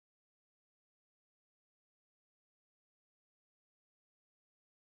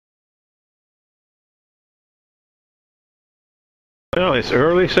Well, it's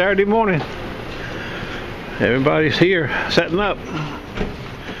early Saturday morning. Everybody's here setting up.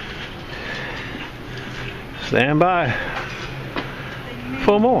 Stand by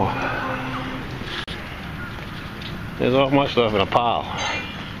for more. There's all my stuff in a pile.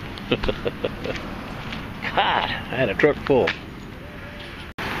 God, I had a truck full.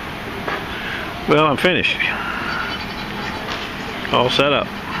 Well, I'm finished. All set up.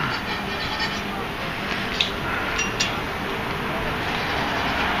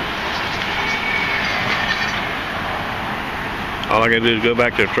 All I gotta do is go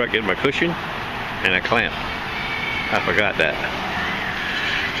back to the truck, get my cushion and a clamp. I forgot that.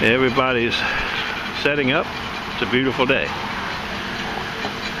 Everybody's setting up. It's a beautiful day.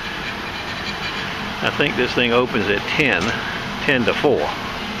 I think this thing opens at 10 to 4.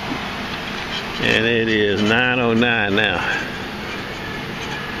 And it is 9:09 now.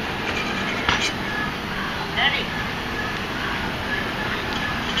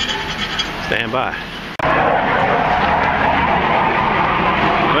 Stand by.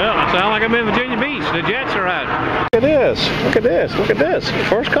 Sound like I'm in Virginia Beach. The jets are out. Look at this. Look at this. Look at this.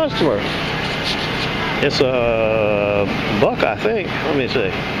 First customer. It's a buck, I think. Let me see.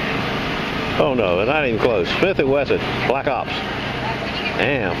 Oh no, not even close. Smith & Wesson. Black Ops.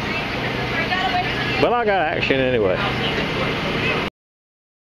 Damn. But I got action anyway.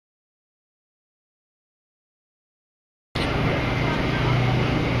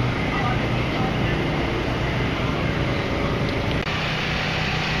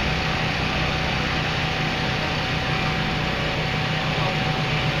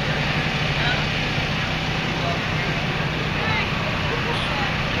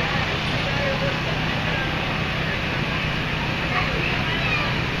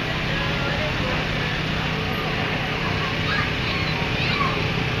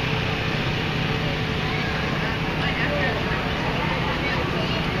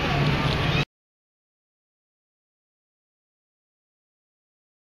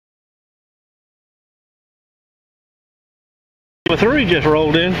 Number 3 just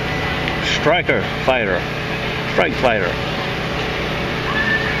rolled in. Strike fighter. I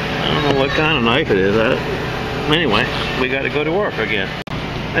don't know what kind of knife it is. Anyway, we got to go to work again.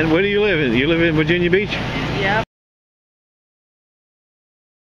 And where do you live in? You live in Virginia Beach? Yep.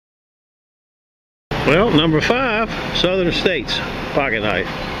 Well, number 5, Southern States pocket knife.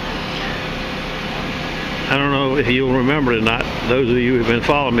 I don't know if you'll remember it or not, those of you who've been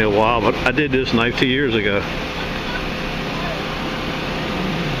following me a while, but I did this knife 2 years ago.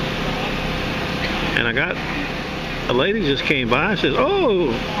 And I got a lady just came by and says,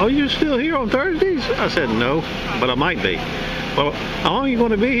 oh, you're still here on Thursdays? I said, no, but I might be. Well, how long are you going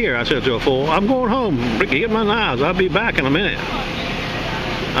to be here? I said to her, full. I'm going home. Get my knives. I'll be back in a minute.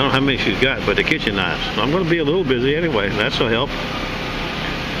 I don't know how many she's got, but the kitchen knives. So I'm going to be a little busy anyway. That'll help.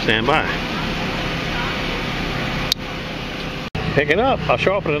 Stand by. Picking up. I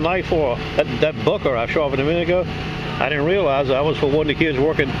sharpened a knife for that booker I sharpened a minute ago. I didn't realize I was for one of the kids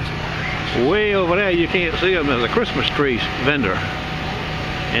working way over there. You can't see them. There's a Christmas tree vendor,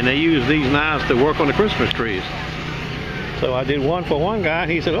 and they use these knives to work on the Christmas trees. So I did one for one guy.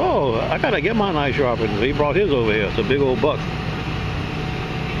 He said, oh, I gotta get my knife sharpened. So he brought his over here. It's a big old buck.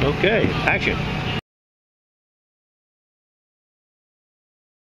 Okay, action.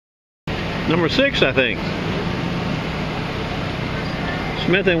 Number 6, I think.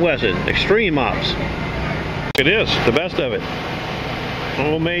 Smith & Wesson Extreme Ops. Look at this, the best of it.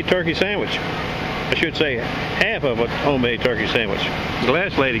 Homemade turkey sandwich. I should say half of a homemade turkey sandwich. The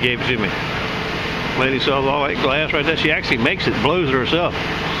glass lady gave it to me. Lady sells all that glass right there. She actually makes it, blows it herself.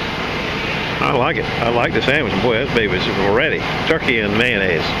 I like it. I like the sandwich. Boy, that baby's ready. Turkey and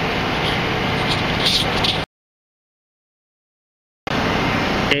mayonnaise.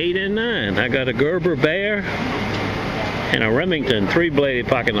 Eight and 9. I got a Gerber Bear and a Remington 3-bladed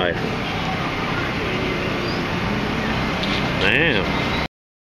pocket knife. Damn.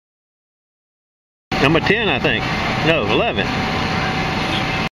 Number 10, I think. No, 11.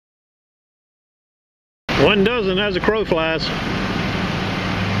 1 dozen as a crow flies.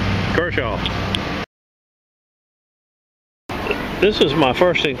 Kershaw. This is my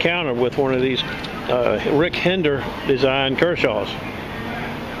first encounter with one of these Rick Hender design Kershaws.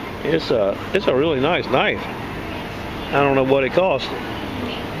 It's a really nice knife. I don't know what it cost.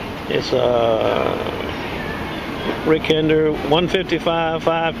 It's a Rick Hender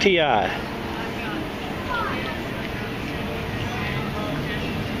 155/5 Ti.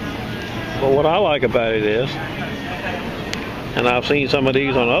 But what I like about it is, and I've seen some of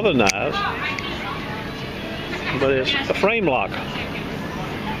these on other knives, but it's a frame lock.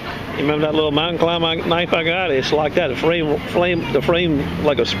 You remember that little mountain climb knife I got? It's like that. The frame,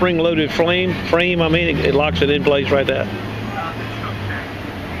 like a spring-loaded frame. I mean, it locks it in place right there.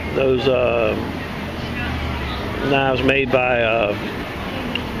 Those knives made by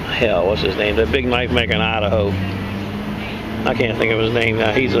hell, what's his name? That big knife maker in Idaho. I can't think of his name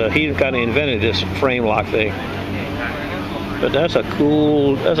now. He kind of invented this frame lock thing. But that's a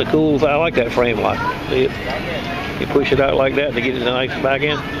cool. I like that frame lock. You push it out like that to get the knife back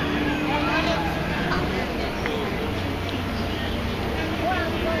in.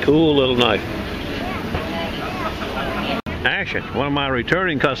 Cool little knife. Action. One of my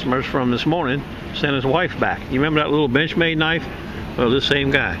returning customers from this morning sent his wife back. You remember that little Benchmade knife? Well, this same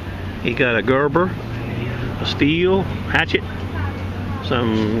guy. He got a Gerber, a steel hatchet,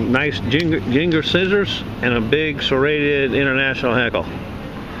 some nice Ginger scissors, and a big serrated International HENCKEL.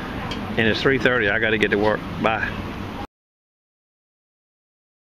 And it's 3:30. I got to get to work. Bye.